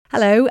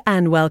Hello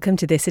and welcome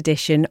to this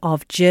edition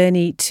of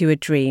Journey to a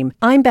Dream.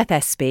 I'm Beth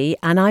Espy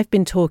and I've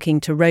been talking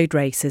to road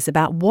racers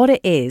about what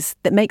it is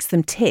that makes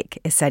them tick,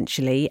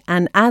 essentially.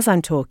 And as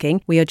I'm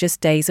talking, we are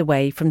just days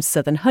away from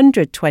Southern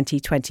 100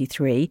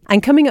 2023.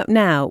 And coming up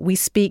now, we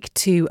speak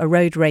to a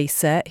road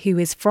racer who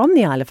is from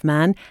the Isle of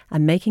Man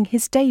and making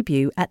his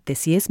debut at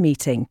this year's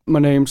meeting. My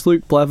name's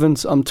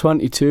Blevins. I'm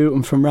 22.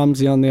 I'm from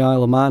Ramsey on the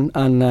Isle of Man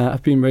and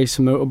I've been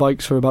racing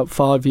motorbikes for about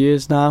 5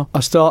 years now. I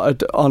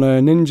started on a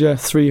Ninja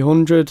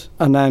 300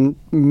 and then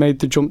made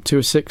the jump to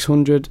a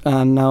 600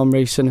 and now I'm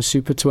racing a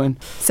Super Twin.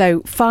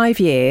 So 5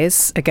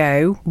 years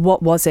ago,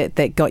 what was it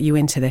that got you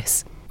into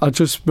this? I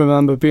just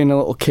remember being a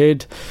little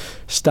kid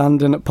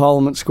standing at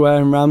Parliament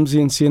Square in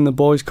Ramsey and seeing the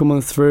boys coming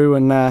through,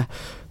 and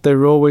they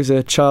were always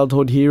a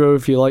childhood hero,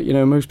 if you like. You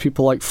know, most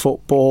people like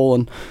football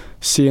and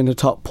seeing the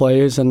top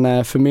players,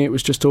 and for me it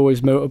was just always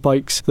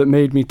motorbikes that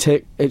made me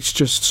tick. It's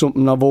just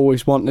something I've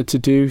always wanted to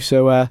do.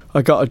 So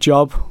I got a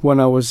job when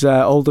I was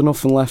old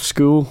enough and left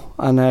school,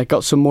 and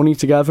got some money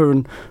together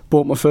and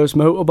bought my first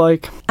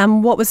motorbike.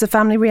 And what was the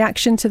family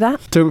reaction to that?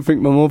 Don't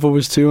think my mother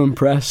was too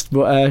impressed,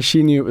 but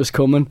she knew it was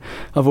coming.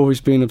 I've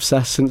always been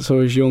obsessed since I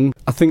was young.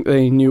 I think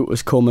they knew it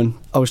was coming.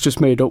 I was just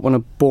made up when I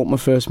bought my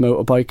first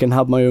motorbike and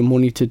had my own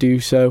money to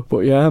do so. But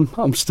yeah,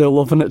 I'm still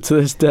loving it to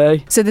this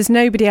day. So there's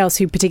nobody else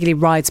who particularly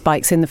rides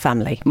bikes in the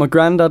family? My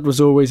granddad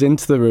was always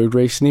into the road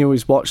racing. He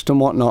always watched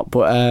and whatnot,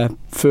 but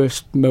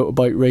first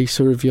motorbike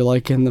racer, if you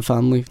like, in the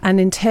family.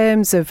 And in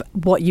terms of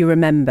what you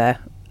remember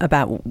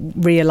about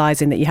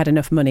realising that you had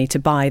enough money to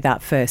buy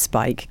that first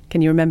bike,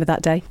 can you remember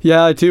that day?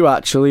 Yeah, I do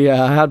actually.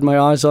 I had my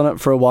eyes on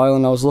it for a while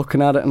and I was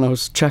looking at it and I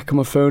was checking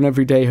my phone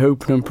every day,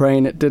 hoping and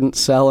praying it didn't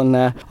sell, and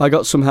I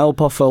got some help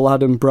off a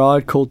lad in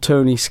Bride called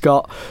Tony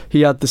Scott.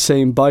 He had the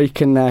same bike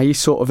and he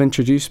sort of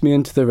introduced me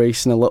into the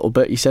racing a little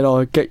bit. He said,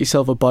 get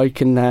yourself a bike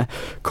and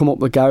come up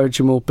the garage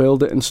and we'll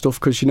build it and stuff,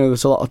 because you know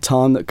there's a lot of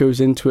time that goes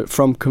into it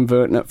from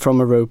converting it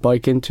from a road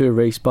bike into a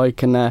race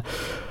bike. And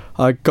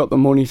I got the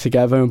money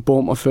together and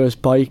bought my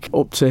first bike.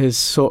 Up to his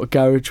sort of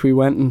garage we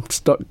went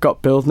and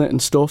got building it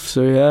and stuff,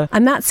 so yeah.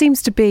 And that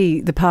seems to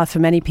be the path for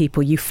many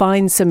people. You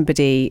find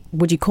somebody,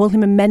 would you call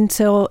him a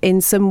mentor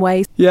in some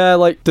way? Yeah,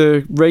 like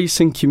the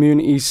racing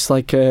community's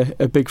like a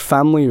big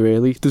family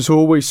really. There's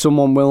always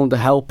someone willing to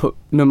help at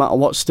no matter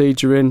what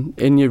stage you're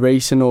in your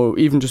racing, or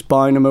even just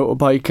buying a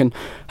motorbike and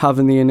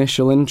having the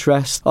initial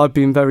interest. I've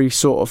been very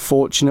sort of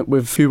fortunate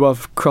with who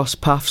I've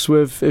crossed paths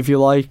with, if you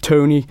like.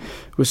 Tony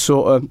was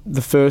sort of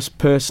the first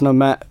person I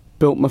met,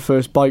 built my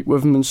first bike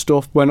with him and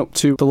stuff, went up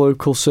to the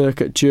local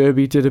circuit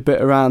Derby, did a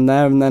bit around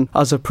there, and then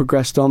as I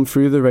progressed on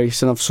through the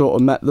race and I've sort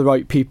of met the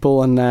right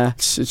people, and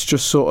it's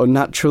just sort of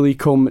naturally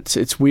come.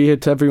 It's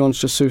weird,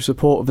 everyone's just so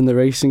supportive in the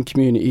racing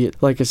community.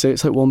 Like I say,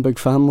 it's like one big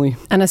family.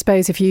 And I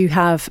suppose if you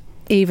have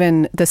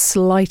even the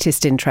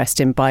slightest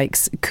interest in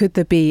bikes, could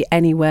there be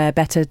anywhere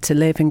better to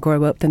live and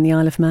grow up than the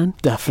Isle of Man?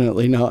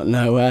 Definitely not,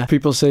 no.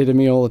 People say to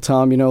me all the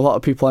time, you know, a lot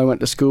of people I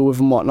went to school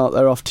with and whatnot,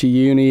 they're off to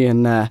uni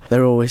and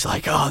they're always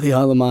like, the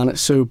Isle of Man,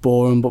 it's so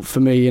boring. But for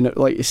me, you know,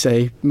 like you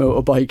say,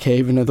 motorbike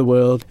haven of the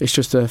world, it's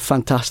just a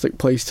fantastic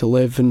place to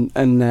live, and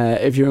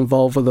if you're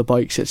involved with the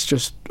bikes, it's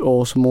just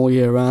awesome all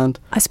year round.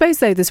 I suppose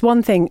though, there's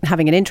one thing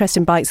having an interest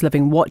in bikes,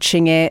 loving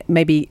watching it,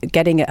 maybe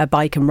getting a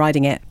bike and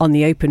riding it on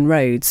the open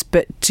roads,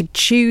 but to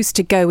choose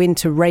to go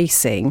into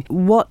racing,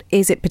 what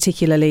is it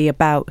particularly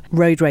about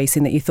road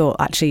racing that you thought,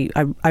 actually,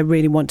 I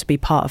really want to be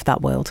part of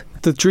that world?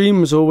 The dream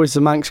was always the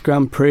Manx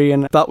Grand Prix,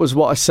 and that was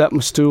what I set my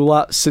stool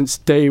at since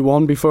day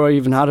one. Before I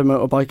even had a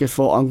motorbike, I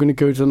thought I'm going to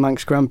go to the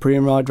Manx Grand Prix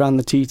and ride around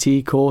the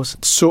TT course.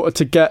 Sort of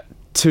to get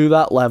to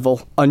that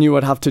level, I knew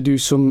I'd have to do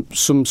some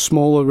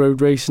smaller road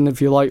racing,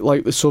 if you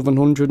like the Southern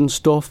 100 and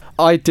stuff.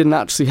 I didn't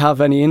actually have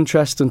any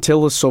interest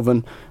until the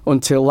Southern,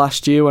 until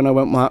last year when I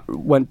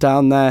went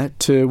down there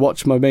to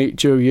watch my mate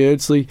Joe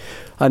Yeardsley,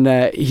 and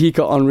he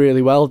got on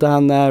really well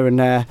down there,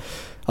 and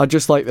I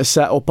just like the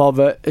setup of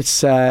it.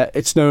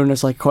 It's known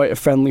as like quite a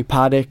friendly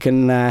paddock,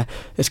 and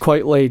it's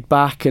quite laid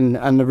back,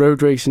 and the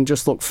road racing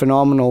just looked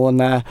phenomenal.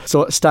 And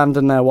so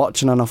standing there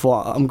watching, and I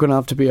thought, I'm gonna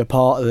have to be a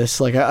part of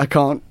this. Like I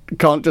can't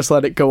just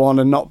let it go on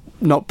and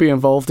not be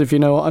involved, if you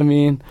know what I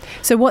mean.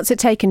 So what's it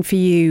taken for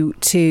you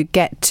to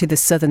get to the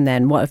Southern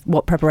then?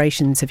 What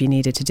preparations have you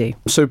needed to do?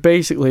 So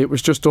basically it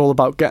was just all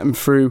about getting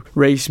through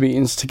race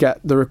meetings to get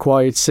the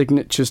required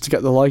signatures to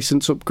get the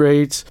licence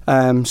upgrades.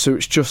 So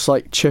it's just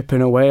like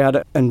chipping away at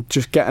it and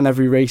just getting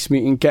every race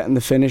meeting, getting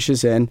the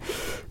finishes in.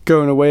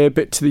 Going away a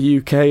bit to the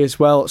UK as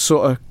well,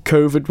 sort of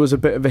COVID was a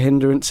bit of a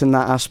hindrance in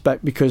that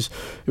aspect, because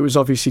it was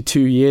obviously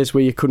 2 years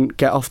where you couldn't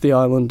get off the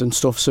island and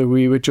stuff, so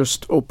we were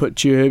just up at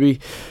Derby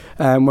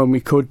when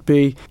we could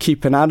be,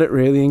 keeping at it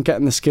really and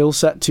getting the skill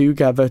set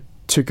together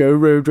to go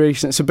road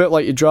racing. It's a bit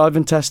like your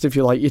driving test, if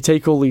you like. You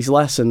take all these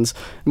lessons,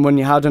 and when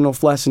you had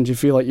enough lessons you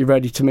feel like you're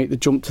ready to make the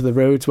jump to the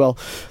roads. Well,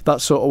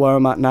 that's sort of where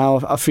I'm at now.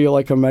 I feel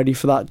like I'm ready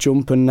for that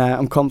jump, and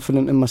I'm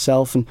confident in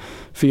myself and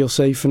feel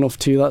safe enough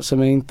too. That's the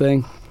main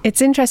thing. It's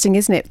interesting,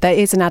 isn't it? There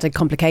is an added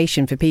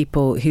complication for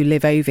people who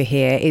live over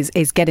here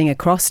is getting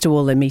across to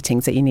all the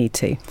meetings that you need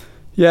to.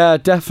 Yeah,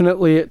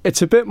 definitely.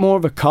 It's a bit more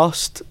of a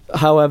cost.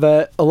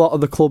 However, a lot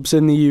of the clubs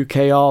in the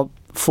UK are,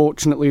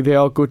 fortunately, they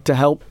are good to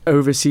help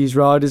overseas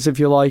riders, if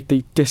you like.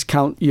 They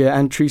discount your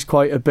entries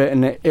quite a bit,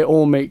 and it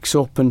all makes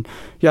up, and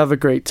you have a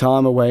great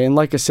time away. And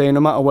like I say, no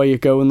matter where you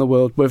go in the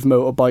world with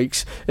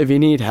motorbikes, if you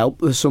need help,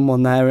 there's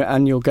someone there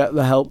and you'll get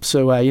the help.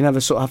 So you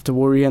never sort of have to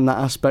worry in that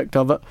aspect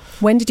of it.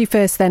 When did you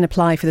first then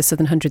apply for the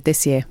Southern 100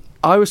 this year?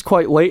 I was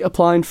quite late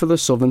applying for the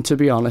Southern, to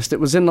be honest. It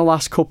was in the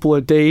last couple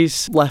of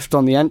days left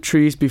on the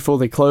entries before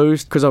they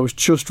closed, because I was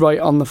just right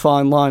on the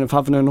fine line of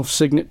having enough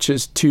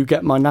signatures to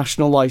get my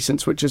national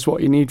licence, which is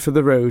what you need for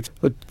the road.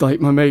 But like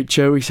my mate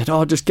Joe, he said,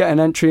 just get an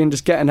entry,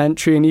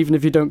 and even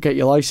if you don't get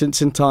your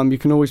licence in time, you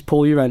can always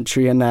pull your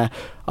entry. And I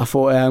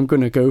thought, I'm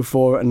going to go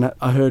for it, and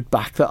I heard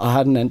back that I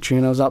had an entry,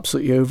 and I was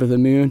absolutely over the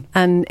moon.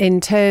 And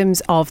in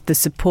terms of the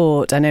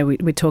support, I know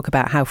we talk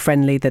about how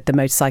friendly that the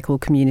motorcycle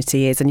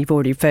community is, and you've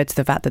already referred to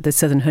the fact that the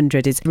Southern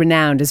 100 is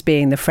renowned as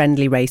being the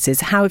friendly races.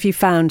 How have you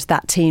found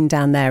that team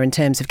down there in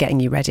terms of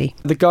getting you ready?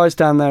 The guys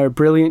down there are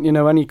brilliant.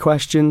 Any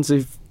questions,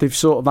 they've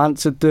sort of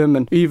answered them,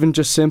 and even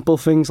just simple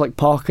things like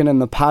parking in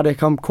the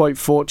paddock. I'm quite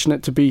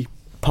fortunate to be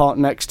parked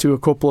next to a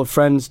couple of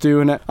friends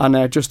doing it,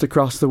 and just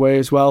across the way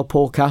as well,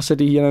 Paul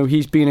Cassidy,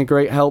 he's been a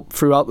great help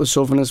throughout the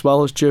Southern, as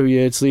well as Joe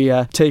Yeardsley,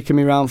 taking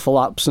me around for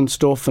laps and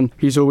stuff, and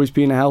he's always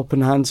been a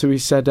helping hand. So he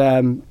said,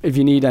 if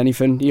you need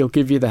anything, he'll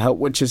give you the help,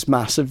 which is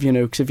massive,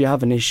 because if you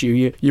have an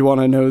issue, you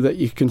want to know that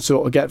you can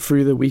sort of get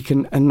through the week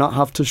and not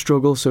have to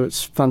struggle. So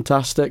it's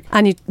fantastic.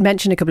 And you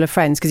mentioned a couple of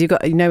friends, because you've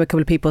got a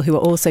couple of people who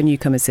are also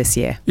newcomers this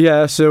year.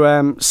 Yeah,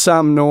 so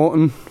Sam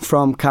Norton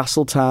from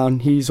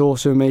Castletown, he's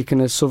also making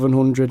his Southern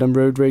 100 and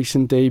road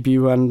racing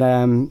debut,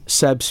 and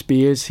Seb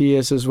Spears, he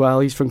is as well.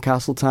 He's from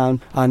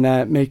Castletown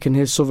and making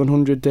his Southern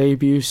 100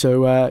 debut.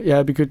 So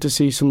it'd be good to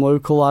see some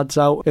local lads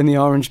out in the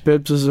orange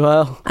bibs as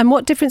well. And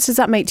what difference does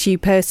that make to you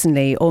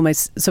personally,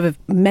 almost sort of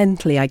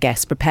mentally, I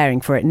guess, preparing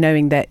for it,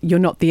 knowing that you're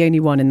not the only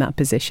one in that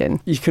position?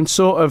 You can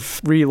sort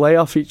of relay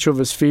off each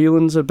other's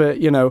feelings a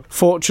bit.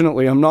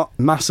 Fortunately, I'm not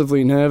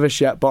massively nervous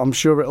yet, but I'm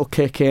sure it'll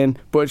kick in.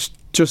 But it's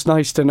just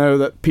nice to know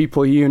that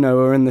people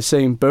are in the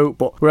same boat,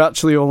 but we're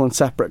actually all in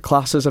separate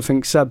classes. I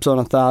think Seb's on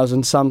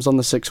 1,000, Sam's on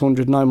the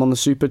 600, and I'm on the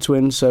Super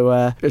Twin,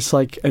 so it's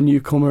like a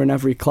newcomer in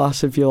every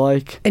class, if you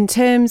like. In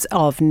terms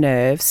of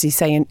nerves, you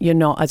say you're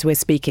not, as we're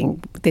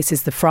speaking, this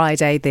is the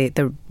Friday,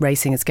 the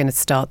racing is going to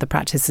start, the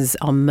practice is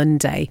on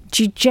Monday.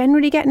 Do you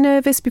generally get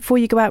nervous before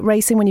you go out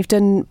racing when you've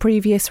done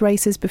previous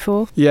races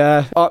before?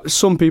 Yeah,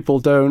 some people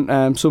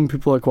don't. Some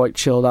people are quite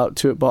chilled out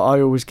to it, but I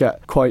always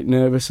get quite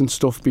nervous and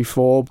stuff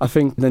before. I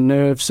think the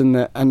nerves and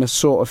the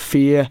sort of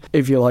fear,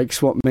 if you like,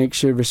 is what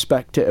makes you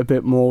respect it a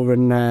bit more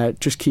and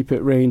just keep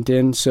it reined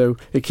in, so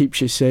it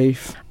keeps you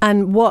safe.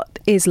 And what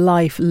is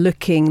life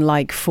looking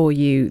like for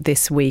you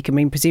this week? I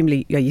mean,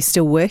 presumably, are you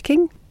still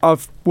working?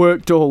 I've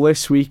worked all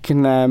this week,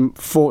 and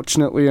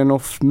fortunately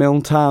enough,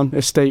 Milltown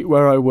Estate,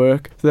 where I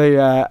work,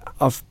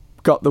 I've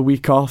got the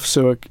week off,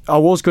 so I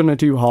was going to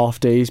do half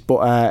days,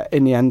 but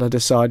in the end I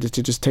decided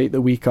to just take the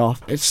week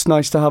off. It's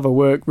nice to have a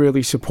work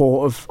really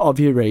supportive of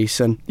your race,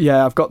 and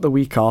I've got the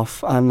week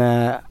off, and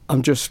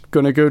I'm just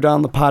going to go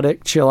down the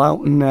paddock, chill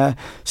out, and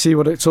see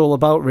what it's all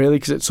about, really,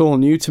 because it's all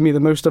new to me. The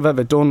most I've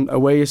ever done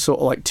away is sort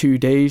of like 2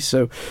 days,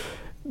 so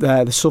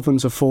the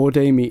Southern's a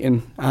 4-day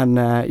meeting, and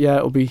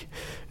it'll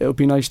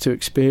be nice to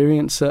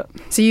experience it.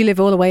 So you live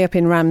all the way up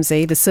in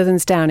Ramsey, the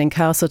Southern's down in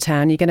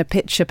Castletown. You're going to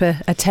pitch up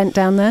a tent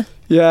down there?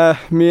 Yeah,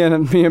 me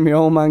and my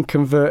old man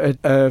converted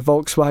a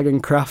Volkswagen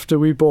Crafter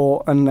we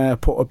bought and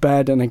put a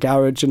bed and a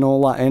garage and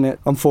all that in it.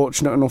 I'm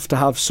fortunate enough to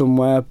have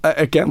somewhere,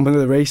 again, with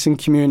the racing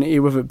community,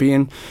 with it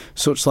being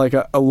such like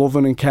a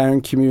loving and caring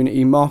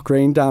community. Mark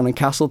Rain down in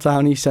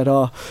Castletown, he said,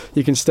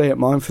 you can stay at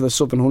mine for the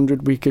Southern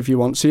 100 week if you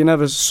want. So you're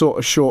never sort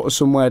of short of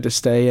somewhere to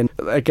stay. And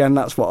again,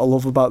 that's what I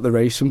love about the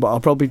racing, but I'll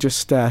probably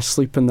just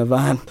sleep in the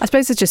van. I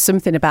suppose there's just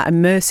something about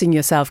immersing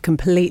yourself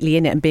completely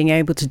in it and being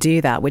able to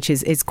do that, which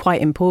is quite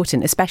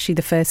important, especially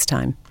the first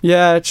time.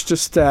 Yeah, it's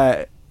just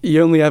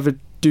you only ever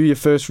do your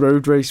first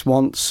road race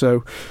once,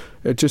 so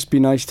it'd just be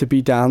nice to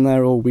be down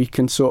there all week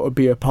and sort of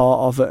be a part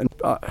of it, and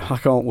I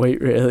can't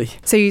wait, really.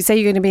 So you say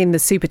you're going to be in the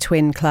Super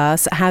Twin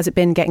class. How's it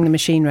been getting the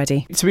machine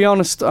ready? To be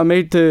honest, I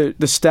made the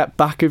step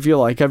back, if you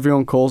like.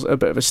 Everyone calls it a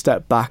bit of a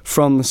step back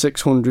from the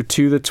 600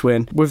 to the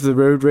Twin. With the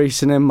road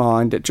racing in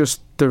mind,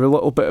 they're a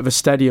little bit of a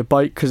steadier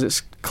bike because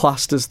it's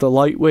classed as the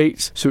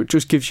lightweights, so it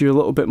just gives you a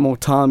little bit more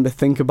time to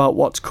think about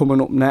what's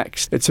coming up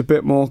next. It's a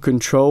bit more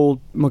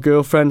controlled. My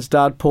girlfriend's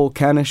dad, Paul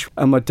Kennish,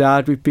 and my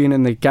dad, we've been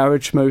in the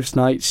garage most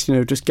nights,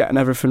 just getting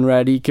everything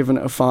ready, giving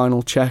it a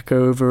final check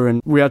over,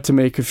 and we had to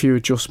make a few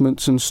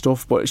adjustments and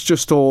stuff, but it's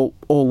just all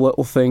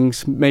little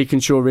things,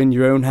 making sure in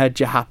your own head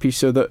you're happy,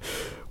 so that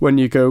when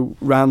you go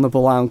round the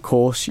Boulogne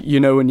course, you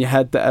know in your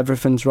head that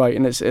everything's right,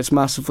 and it's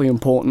massively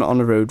important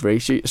on a road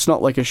race. It's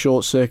not like a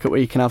short circuit where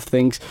you can have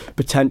things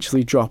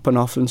potentially dropping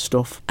off and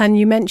stuff. And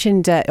you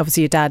mentioned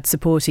obviously your dad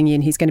supporting you,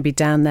 and he's going to be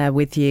down there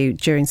with you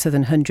during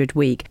Southern 100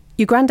 week.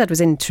 Your granddad was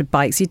into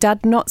bikes. Your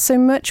dad not so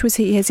much. Has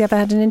he ever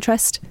had an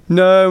interest?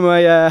 No,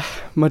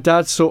 my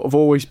dad's sort of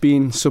always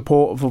been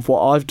supportive of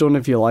what I've done,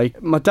 if you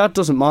like. My dad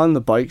doesn't mind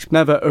the bikes,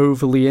 never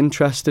overly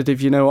interested,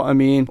 if you know what I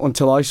mean,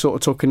 until I sort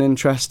of took an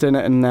interest in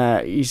it.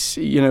 And he's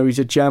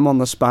a gem on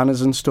the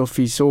spanners and stuff.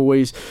 He's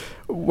always,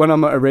 when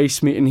I'm at a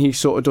race meeting, he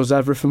sort of does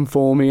everything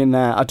for me, and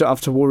I don't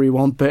have to worry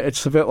one bit.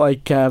 It's a bit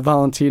like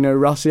Valentino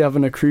Rossi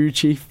having a crew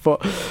chief,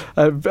 but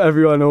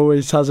everyone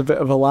always has a bit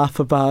of a laugh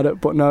about it.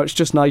 But no, it's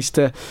just nice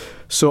to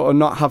sort of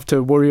not have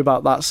to worry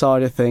about that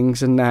side of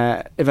things, and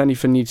if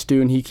anything needs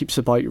doing, he keeps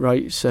the bike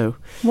right. So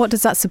what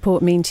does that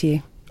support mean to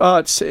you? Oh,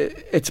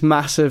 it's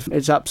massive.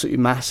 It's absolutely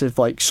massive.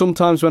 Like,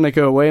 sometimes when I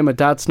go away, my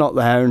dad's not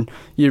there, and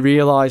you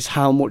realise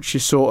how much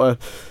you sort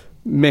of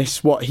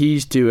miss what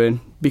he's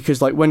doing,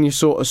 because like when you're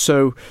sort of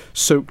so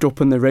soaked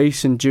up in the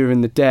racing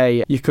during the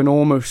day, you can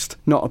almost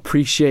not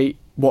appreciate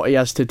what he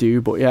has to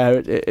do. But yeah,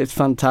 it's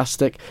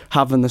fantastic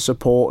having the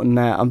support, and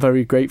I'm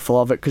very grateful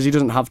of it, because he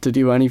doesn't have to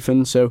do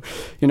anything. So,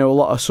 a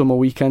lot of summer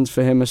weekends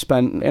for him are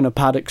spent in a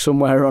paddock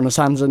somewhere on his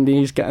hands and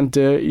knees getting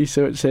dirty,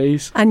 so it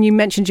says. And you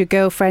mentioned your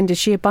girlfriend. Is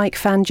she a bike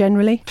fan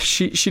generally?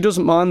 She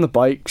doesn't mind the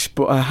bikes,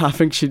 but I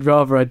think she'd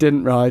rather I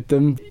didn't ride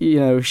them.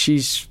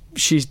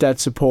 She's dead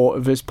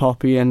supportive as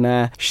Poppy,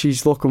 and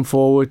she's looking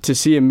forward to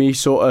seeing me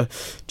sort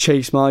of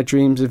chase my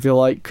dreams, if you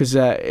like, because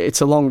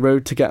it's a long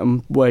road to get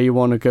them where you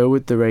want to go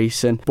with the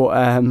racing. But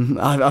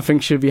I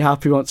think she'll be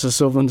happy once the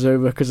Southern's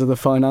over because of the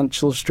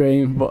financial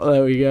strain. But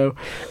there we go.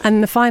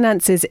 And the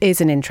finances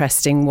is an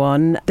interesting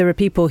one. There are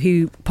people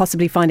who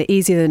possibly find it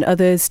easier than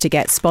others to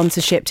get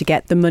sponsorship, to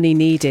get the money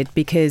needed,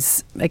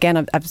 because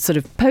again, I've sort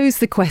of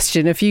posed the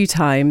question a few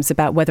times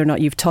about whether or not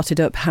you've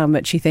totted up how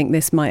much you think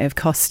this might have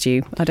cost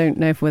you. I don't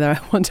know whether I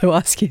want to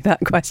ask you that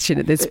question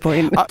at this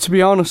point. To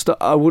be honest,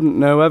 I wouldn't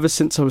know. Ever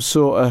since I was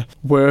sort of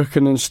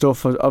working and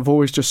stuff, I've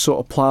always just sort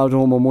of ploughed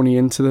all my money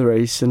into the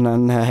racing,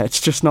 and it's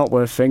just not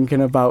worth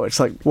thinking about. It's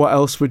like, what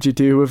else would you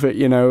do with it?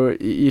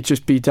 You'd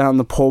just be down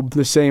the pub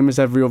the same as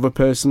every other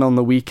person on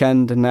the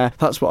weekend, and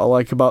that's what I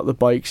like about the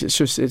bikes.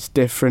 It's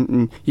different,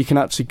 and you can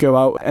actually go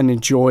out and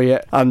enjoy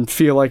it and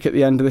feel like at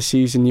the end of the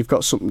season you've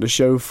got something to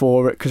show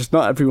for it, because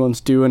not everyone's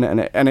doing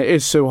it, and it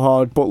is so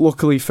hard. But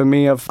luckily for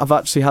me, I've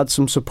actually had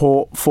some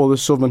support for the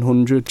Southern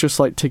 100, just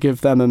like to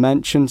give them a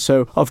mention.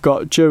 So I've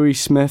got Joey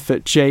Smith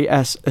at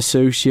JS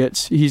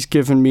Associates. He's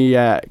given me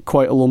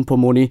quite a lump of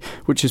money,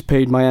 which has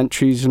paid my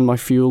entries and my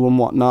fuel and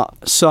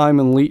whatnot.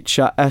 Simon Leach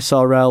at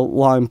SRL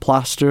Lime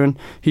Plastering.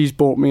 He's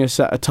bought me a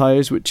set of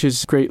tyres, which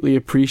is greatly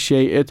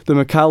appreciated. The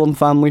McCallum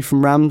family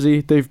from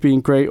Ramsey, they've been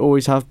great,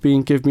 always have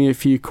been, give me a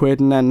few quid.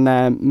 And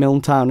then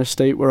Milltown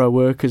Estate, where I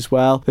work as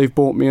well, they've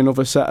bought me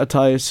another set of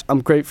tyres.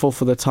 I'm grateful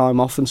for the time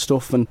off and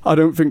stuff, and I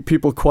don't think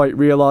people quite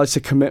realise the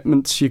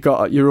commitments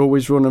you're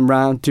always running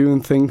around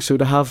doing things. So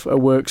to have a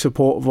work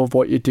supportive of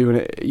what you're doing,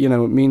 it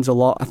means a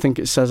lot. I think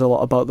it says a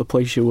lot about the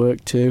place you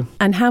work too.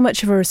 And how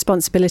much of a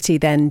responsibility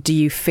then do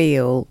you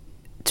feel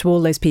to all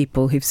those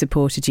people who've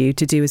supported you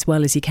to do as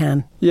well as you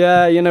can?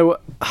 Yeah,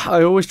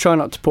 I always try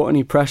not to put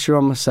any pressure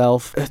on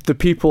myself. The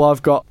people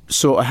I've got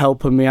sort of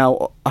helping me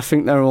out, I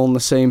think they're all in the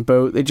same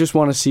boat. They just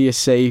want to see you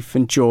safe,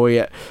 enjoy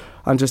it,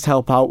 and just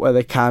help out where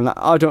they can.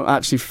 I don't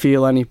actually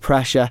feel any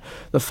pressure,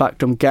 the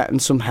fact I'm getting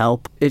some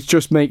help. It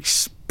just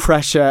makes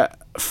pressure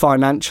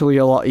financially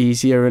a lot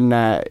easier, and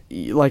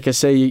like I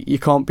say, you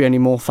can't be any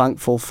more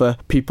thankful for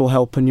people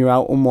helping you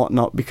out and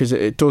whatnot, because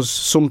it does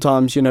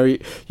sometimes, you're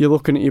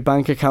looking at your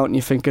bank account and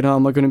you're thinking,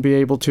 am I going to be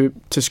able to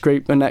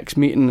scrape the next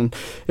meeting? And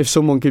if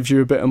someone gives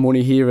you a bit of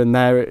money here and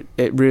there,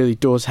 it really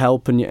does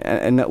help, and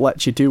it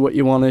lets you do what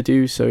you want to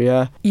do. So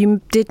yeah. You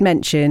did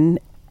mention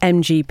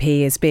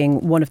MGP as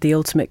being one of the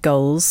ultimate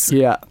goals.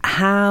 Yeah.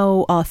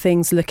 How are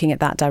things looking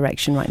at that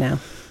direction right now?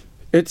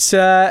 It's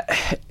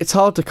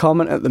hard to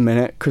comment at the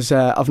minute, because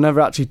I've never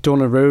actually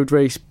done a road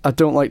race. I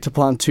don't like to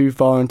plan too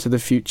far into the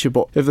future,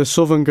 but if the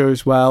Southern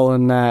goes well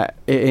and it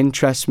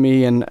interests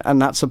me, and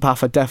that's a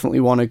path I definitely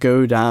want to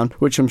go down,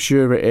 which I'm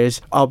sure it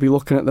is, I'll be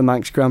looking at the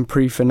Manx Grand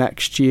Prix for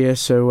next year.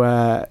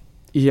 So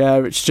yeah,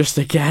 it's just,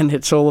 again,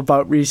 it's all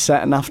about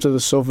resetting after the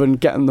Southern,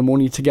 getting the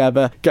money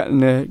together, getting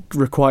the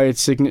required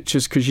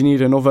signatures, because you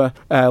need another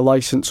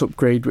licence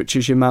upgrade, which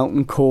is your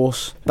mountain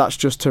course. That's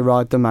just to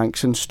ride the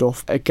Manx and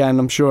stuff. Again,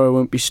 I'm sure I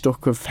won't be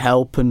stuck with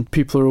help, and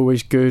people are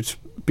always good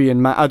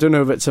being I don't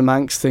know if it's a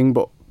Manx thing,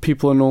 but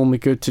people are normally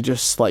good to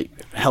just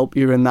help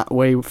you in that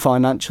way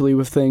financially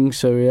with things.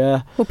 So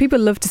yeah. Well, people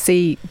love to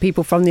see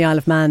people from the Isle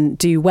of Man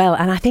do well,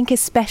 and I think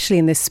especially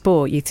in this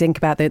sport, you think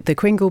about the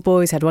Kringle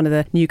boys had one of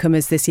the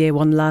newcomers this year,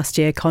 one last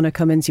year, Connor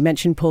Cummins. You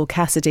mentioned Paul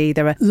Cassidy.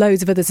 There are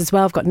loads of others as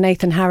well. I've got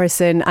Nathan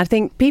Harrison. I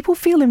think people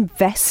feel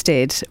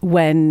invested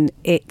when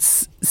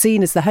it's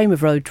seen as the home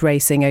of road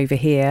racing over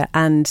here,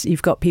 and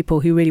you've got people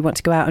who really want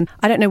to go out. And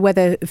I don't know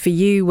whether for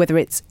you, whether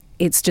it's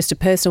just a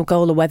personal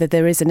goal, or whether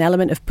there is an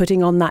element of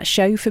putting on that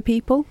show for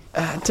people?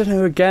 I don't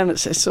know, again,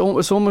 it's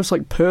almost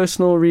like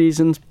personal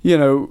reasons.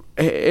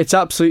 It's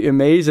absolutely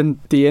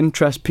amazing the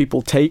interest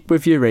people take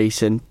with your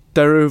racing.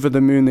 They're over the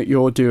moon that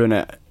you're doing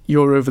it.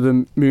 you're over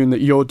the moon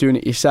that you're doing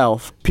it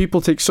yourself.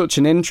 People take such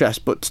an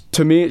interest, but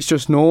to me it's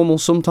just normal.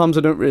 Sometimes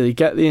I don't really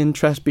get the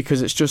interest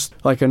because it's just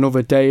like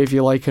another day, if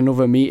you like,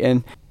 another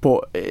meeting.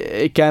 But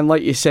again,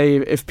 like you say,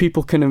 if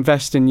people can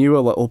invest in you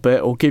a little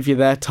bit or give you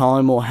their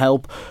time or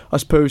help, I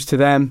suppose, to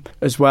them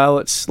as well,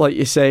 it's like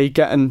you say,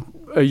 getting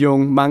a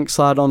young Manx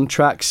lad on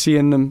track,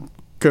 seeing them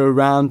go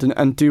around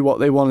and do what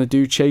they want to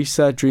do, chase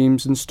their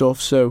dreams and stuff.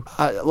 So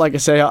like I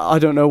say, I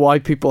don't know why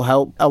people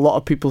help. A lot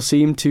of people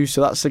seem to, so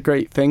that's the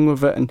great thing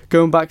with it. And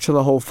going back to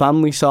the whole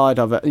family side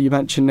of it, you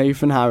mentioned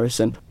Nathan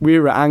Harrison. We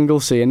were at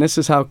Anglesey, and this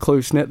is how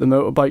close-knit the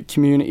motorbike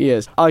community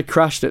is. I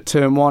crashed at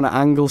turn 1 at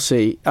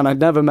Anglesey, and I'd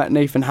never met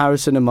Nathan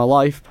Harrison in my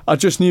life. I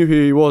just knew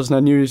who he was, and I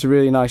knew he was a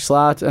really nice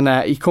lad. And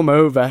he come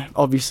over,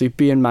 obviously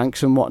being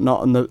Manx and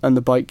whatnot, and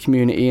the bike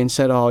community, and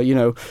said,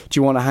 do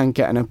you want to hang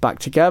getting it back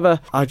together?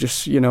 I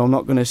just, I'm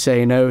not going to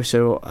say no,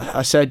 so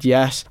I said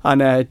yes.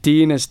 And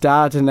Dean, his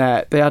dad, and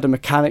they had a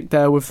mechanic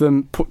there with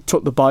them,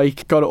 took the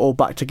bike, got it all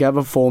back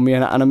together for me,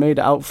 and I made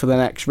it out for the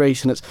next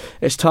race. And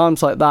it's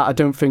times like that, I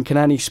don't think in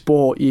any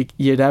sport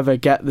you'd ever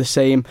get the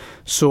same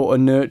sort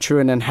of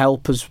nurturing and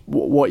help as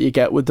what you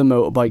get with the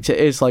motorbikes. It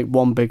is like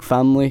one big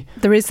family.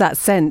 There is that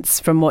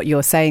sense from what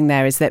you're saying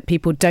there, is that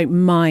people don't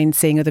mind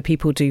seeing other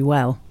people do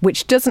well,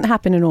 which doesn't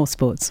happen in all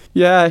sports.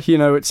 Yeah,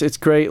 it's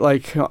great.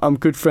 Like, I'm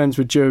good friends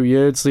with Joe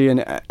Yeardsley,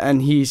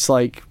 and he's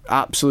like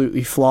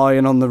absolutely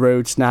flying on the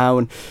roads now,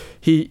 and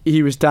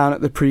he was down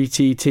at the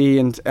pre-TT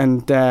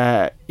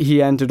and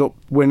he ended up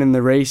winning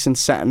the race and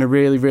setting a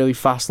really, really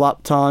fast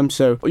lap time.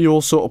 So you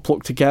all sort of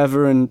pluck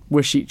together and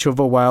wish each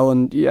other well,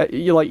 and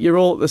you're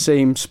all at the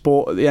same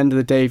sport at the end of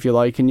the day, if you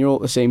like, and you're all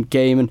at the same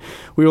game. And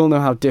we all know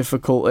how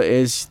difficult it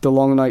is, the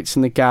long nights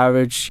in the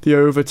garage, the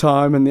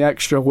overtime and the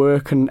extra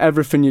work and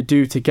everything you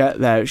do to get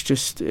there.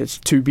 It's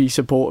to be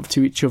supportive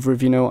to each other,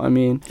 if you know what I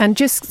mean. And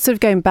just sort of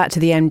going back to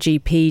the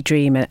MGP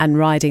dream and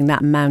riding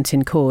that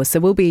mountain course,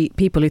 there will be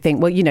people who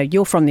think, well,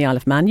 you're from the Isle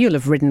of Man, you'll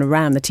have ridden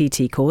around the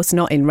TT course,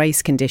 not in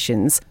race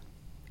conditions.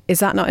 Is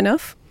that not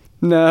enough?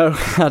 No,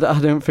 I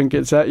don't think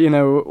it's that.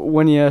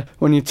 When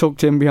you're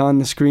tucked in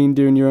behind the screen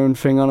doing your own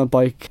thing on a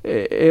bike,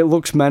 it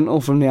looks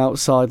mental from the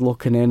outside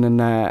looking in,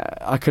 and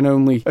I can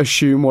only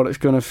assume what it's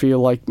going to feel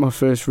like my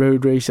first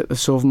road race at the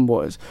Southern.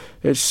 But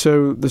there's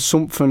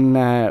something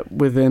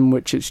within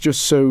which it's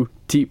just so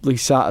deeply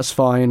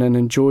satisfying and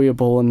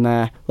enjoyable.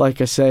 And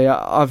like I say,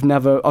 I've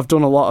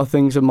done a lot of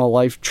things in my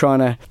life trying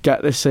to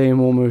get the same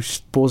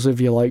almost buzz, if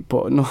you like,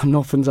 but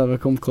nothing's ever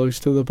come close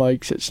to the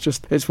bikes.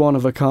 It's one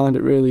of a kind,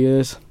 it really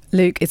is.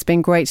 Luke, it's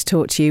been great to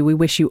talk to you. We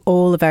wish you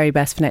all the very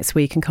best for next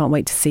week and can't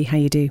wait to see how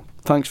you do.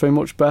 Thanks very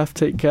much, Beth.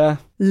 Take care.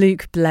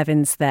 Luke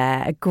Blevins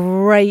there, a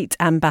great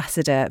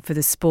ambassador for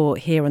the sport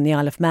here on the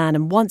Isle of Man,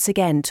 and once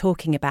again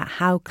talking about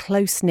how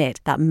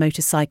close-knit that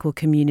motorcycle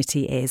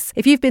community is.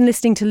 If you've been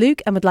listening to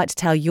Luke and would like to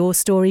tell your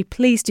story,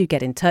 please do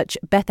get in touch,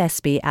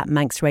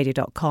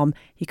 bethsb@manxradio.com.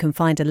 You can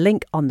find a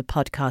link on the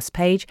podcast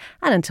page.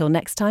 And until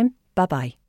next time, bye-bye.